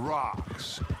and the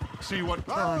rocks. See what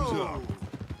turns up.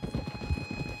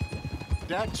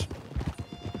 Dutch,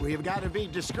 we've got to be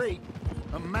discreet.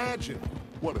 Imagine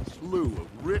what a slew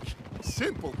of rich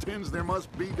simpletons there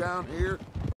must be down here.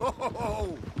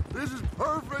 Oh, this is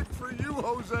perfect for you,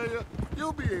 Hosea.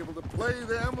 You'll be able to play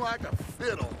them like a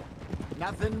fiddle.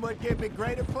 Nothing would give me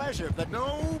greater pleasure, but...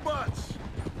 No buts.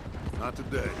 Not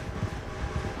today.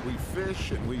 We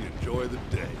fish and we enjoy the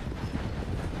day.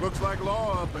 Looks like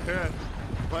law up ahead.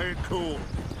 Play it cool.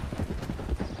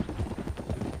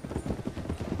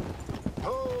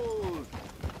 Hold!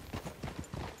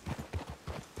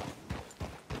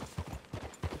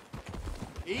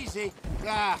 Easy.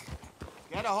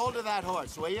 Get a hold of that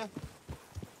horse, will you?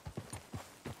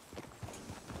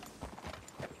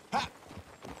 Ha!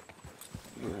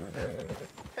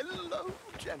 Hello,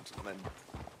 gentlemen.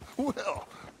 Well,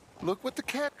 look what the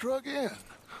cat drug in.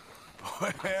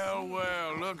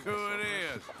 Well, look who it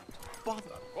is. Bother.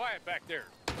 Quiet back there.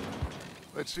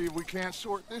 Let's see if we can't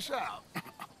sort this out.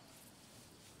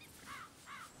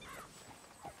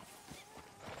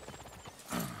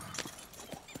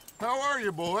 How are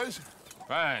you, boys?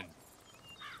 Fine.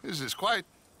 This is quite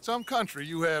some country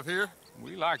you have here.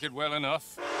 We like it well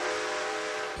enough.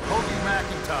 Hoagie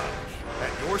McIntosh,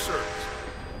 at your service.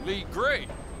 Lee Gray.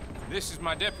 This is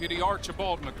my deputy,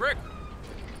 Archibald McGregor.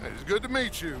 It's good to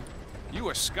meet you. You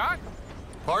a Scot?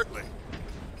 Partly.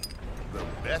 The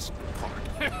best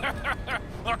part.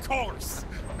 Of course.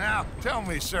 Now, tell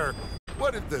me, sir,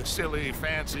 what did the silly,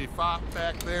 fancy fop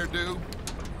back there do?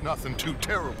 Nothing too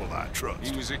terrible, I trust.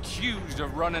 He was accused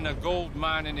of running a gold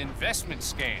mining investment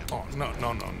scam. Oh, no.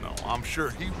 I'm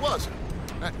sure he wasn't.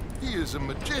 He is a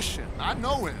magician. I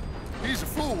know him. He's a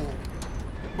fool.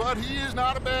 But he is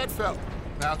not a bad fellow.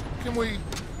 Now, can we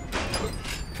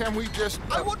just...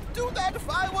 I wouldn't do that if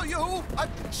I were you.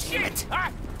 Shit!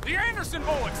 The Anderson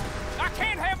boys! I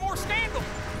can't have more scandal!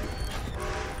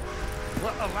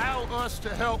 Well, allow us to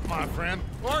help, my friend.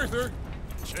 Arthur!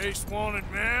 Chase wanted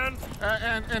man.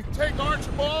 And take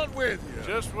Archibald with you.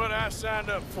 Just what I signed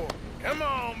up for. Come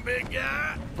on, big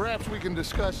guy. Perhaps we can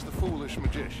discuss the foolish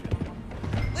magician.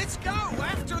 Let's go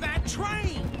after that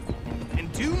train.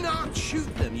 And do not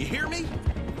shoot them, you hear me?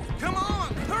 Come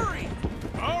on, hurry.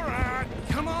 All right.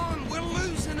 Come on, we're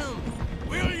losing them.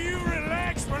 Will you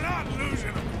relax? We're not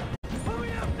losing them.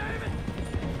 Hurry up, David.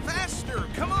 Faster,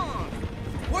 come on.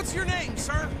 What's your name,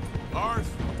 sir?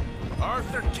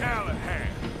 Arthur Callahan.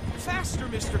 Faster,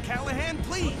 Mr. Callahan,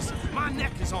 please. My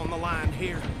neck is on the line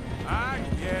here. I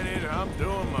get it. I'm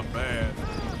doing my best.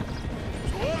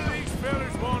 So what are these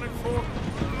fellas wanted for?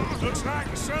 Looks like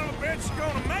the son of a bitch is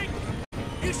gonna make it.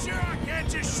 You sure I can't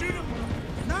just shoot him?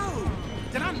 No!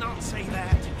 Did I not say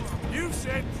that? You've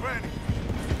said plenty.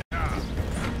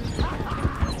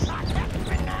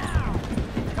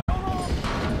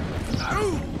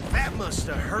 Ooh, that must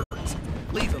have hurt.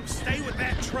 Leave him. Stay with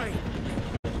that train.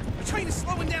 The train is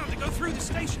slowing down to go through the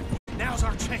station. Now's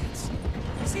our chance.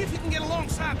 See if you can get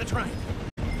alongside the train.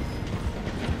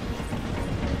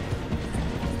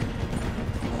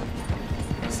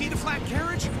 See the flat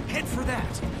carriage? Head for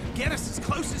that. Get us as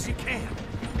close as you can.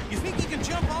 You think you can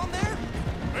jump on there?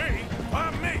 Me?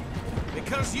 Why me?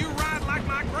 Because you ride like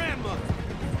my grandmother.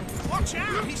 Watch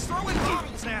out, he's throwing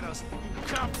bottles at us.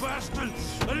 God bastard!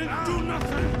 I didn't do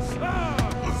nothing!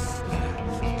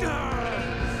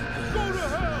 Go to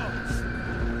hell!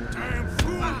 Damn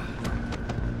fool!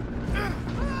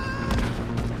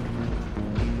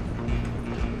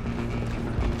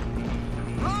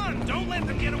 Run! Don't let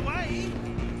them get away!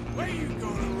 Where you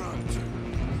gonna run to?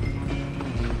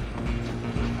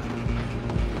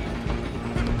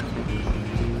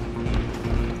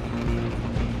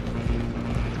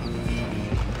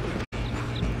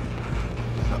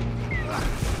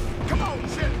 Come on,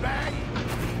 shitbag!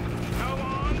 Go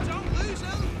on, don't lose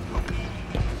him!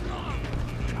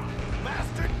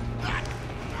 Bastard!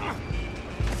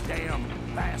 Damn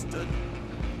bastard!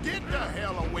 Get the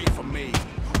hell away from me!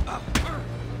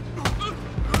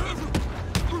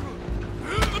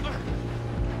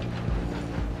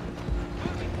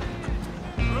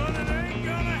 Running ain't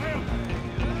gonna help.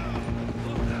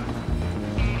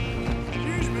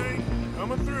 Excuse me,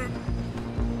 coming through.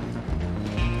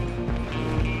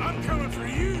 I'm coming for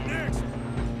you next.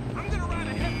 I'm gonna ride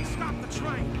ahead and stop the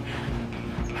train.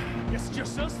 Guess it's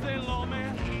just us then,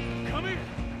 lawman. Come here.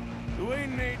 Do we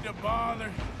need to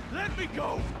bother? Let me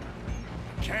go.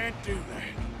 Can't do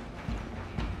that.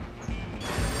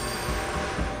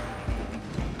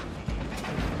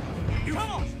 Come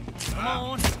on. Come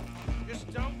on. Just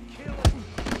don't kill him.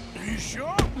 Are you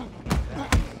sure?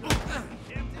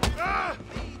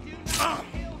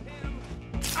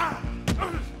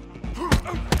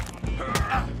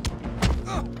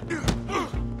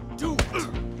 Do it.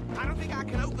 I don't think I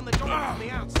can open the door from the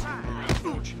outside,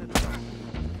 unfortunately.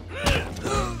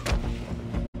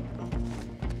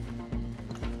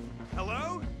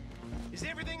 Hello? Is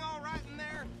everything all right in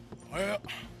there? Well,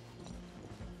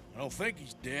 I don't think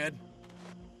he's dead.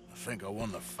 I think I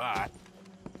won the fight.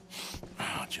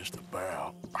 Just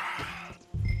about.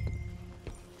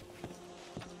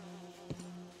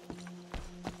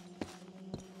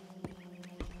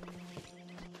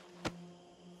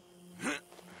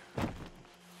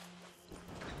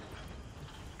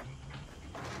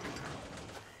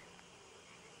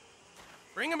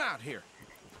 Bring him out here.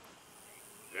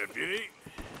 Deputy?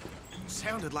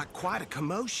 Sounded like quite a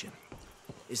commotion.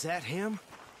 Is that him?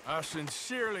 I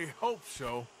sincerely hope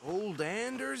so. Old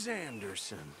Anders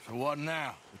Anderson. So what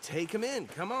now? Take him in,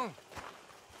 come on.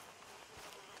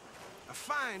 A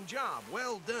fine job,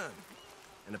 well done.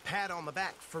 And a pat on the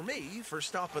back for me for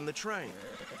stopping the train.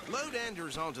 Load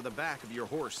Anders onto the back of your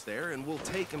horse there, and we'll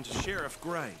take him to Sheriff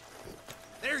Gray.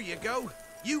 There you go.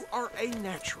 You are a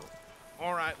natural.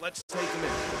 All right, let's take him in.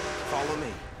 Follow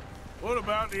me. What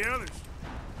about the others?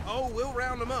 Oh, we'll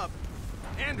round them up.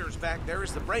 Anders back there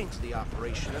is the brains of the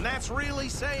operation, and that's really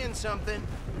saying something.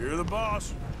 You're the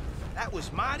boss. That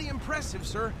was mighty impressive,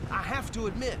 sir. I have to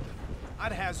admit.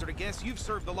 I'd hazard a guess you've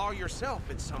served the law yourself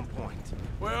at some point.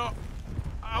 Well,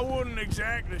 I wouldn't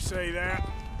exactly say that.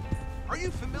 Are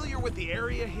you familiar with the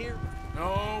area here?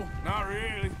 No, not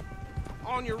really.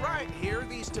 On your right here,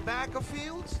 these tobacco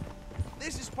fields?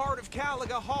 This is part of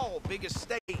Caliga Hall, big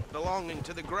estate belonging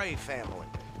to the Gray family.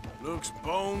 Looks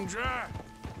bone dry.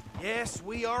 Yes,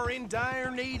 we are in dire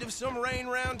need of some rain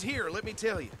round here, let me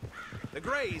tell you. The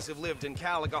Grays have lived in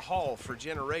Caliga Hall for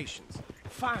generations.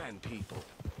 Fine people.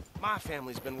 My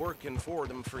family's been working for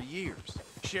them for years.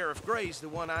 Sheriff Gray's the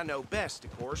one I know best,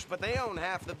 of course, but they own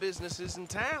half the businesses in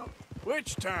town.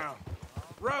 Which town?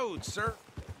 Rhodes, sir.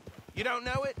 You don't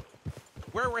know it?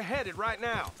 Where we're headed right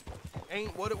now.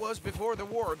 Ain't what it was before the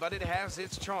war, but it has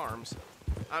its charms.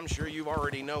 I'm sure you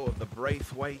already know of the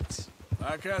Braithwaites.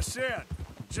 Like I said,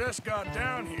 just got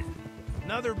down here.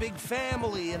 Another big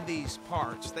family in these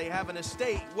parts. They have an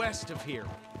estate west of here.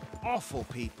 Awful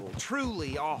people,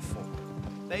 truly awful.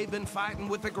 They've been fighting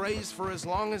with the Grays for as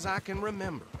long as I can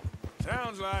remember.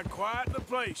 Sounds like quite the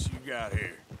place you got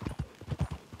here.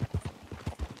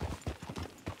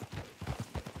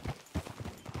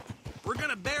 We're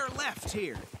gonna bear left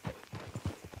here.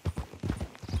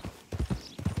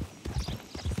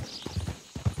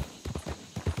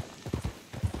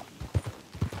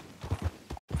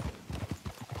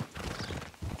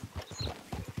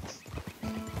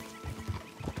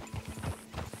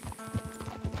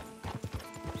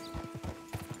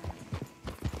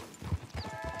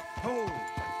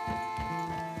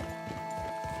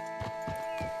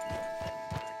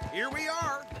 Here we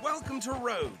are. Welcome to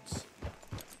Rhodes.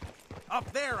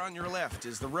 Up there on your left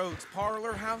is the Rhodes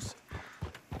Parlor House.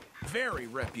 Very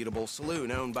reputable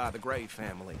saloon owned by the Gray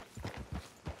family.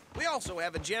 We also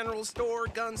have a general store,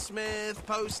 gunsmith,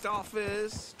 post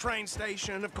office, train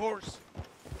station, of course.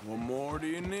 What more do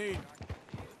you need?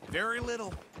 Very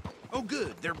little. Oh,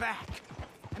 good, they're back.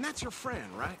 And that's your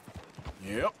friend, right?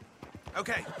 Yep.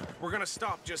 Okay, we're gonna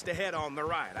stop just ahead on the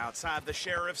right, outside the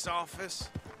sheriff's office.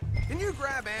 Can you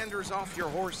grab Anders off your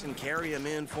horse and carry him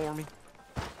in for me?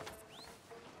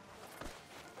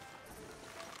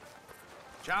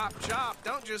 Chop, chop,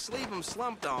 don't just leave him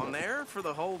slumped on there for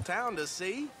the whole town to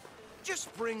see.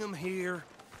 Just bring him here.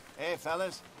 Hey,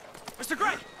 fellas. Mr.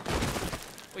 Gray!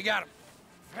 We got him.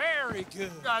 Very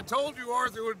good. I told you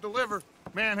Arthur would deliver.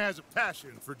 Man has a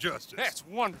passion for justice. That's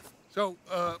wonderful. So,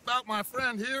 about my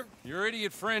friend here? Your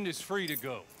idiot friend is free to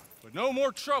go. But no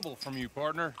more trouble from you,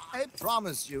 partner. I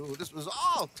promise you, this was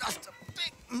all just a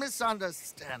big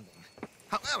misunderstanding.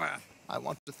 However, I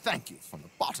want to thank you from the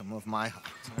bottom of my heart.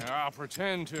 I'll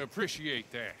pretend to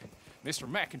appreciate that.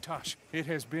 Mr. McIntosh, it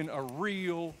has been a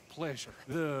real pleasure.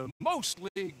 The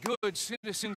mostly good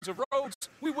citizens of Rhodes,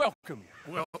 we welcome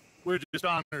you. Well, we're just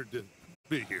honored to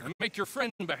be here. And make your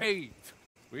friend behave.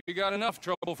 We got enough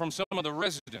trouble from some of the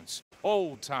residents,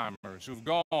 old-timers who've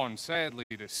gone, sadly,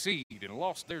 to seed and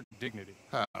lost their dignity.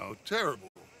 How terrible.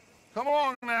 Come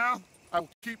along now. I will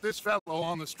keep this fellow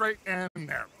on the straight and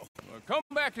narrow. Well, come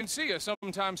back and see us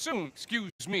sometime soon.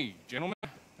 Excuse me, gentlemen.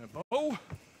 Bo,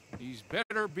 these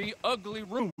better be ugly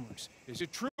rumors. Is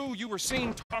it true you were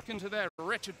seen talking to that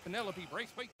wretched Penelope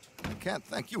Braithwaite? I can't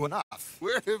thank you enough.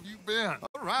 Where have you been?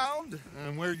 Around.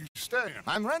 And where are you staying?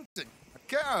 I'm renting a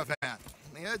caravan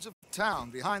on the edge of town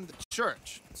behind the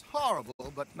church. It's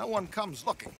horrible, but no one comes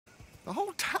looking. The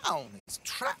whole town is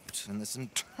trapped in this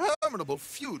interminable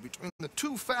feud between the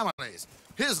two families.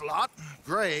 His lot,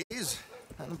 Gray's,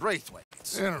 and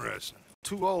Braithwaite's. Interesting.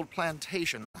 Two old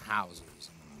plantation houses,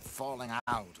 and falling out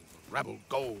of the rebel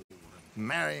gold, and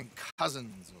marrying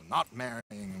cousins or not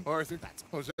marrying. Arthur,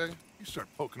 Jose, you start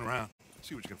poking around.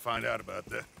 See what you can find out about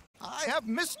that. I have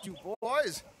missed you,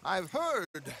 boys. I've heard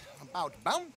about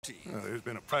bounty. There's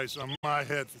been a price on my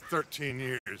head for 13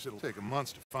 years. It'll take a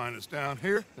month to find us down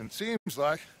here, and it seems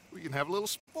like we can have a little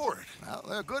sport. Well,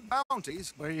 they're good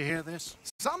bounties. Where you hear this?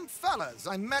 Some fellas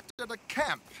I met at a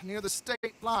camp near the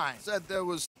state line said there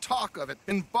was talk of it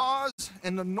in bars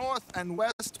in the north and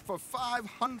west for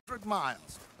 500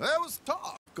 miles. There was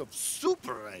talk of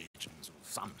super agents or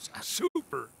some such.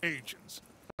 Super agents?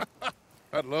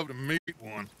 I'd love to meet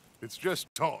one. It's just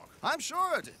talk. I'm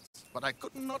sure it is, but I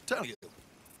could not tell you.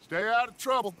 Stay out of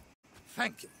trouble.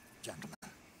 Thank you, gentlemen.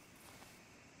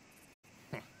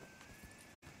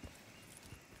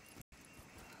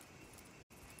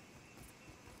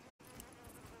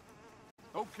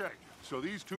 Okay, so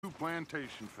these two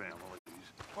plantation families.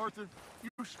 Arthur,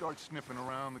 you start sniffing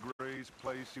around the Gray's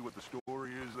place, see what the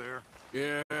story is there.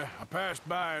 Yeah, I passed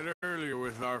by it earlier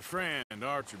with our friend,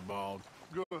 Archibald.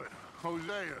 Good.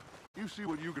 Hosea, you see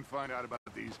what you can find out about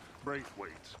these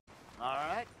Braithwaites. All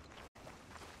right.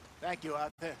 Thank you,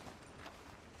 Arthur.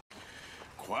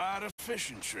 Quite a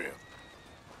fishing trip.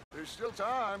 There's still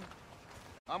time.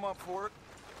 I'm up for it.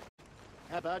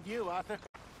 How about you, Arthur?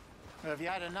 Or have you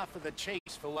had enough of the chase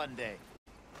for one day?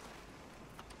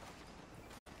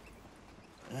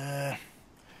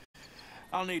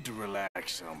 I'll need to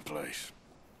relax someplace.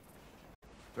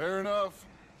 Fair enough.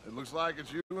 It looks like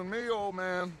it's you and me, old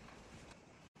man.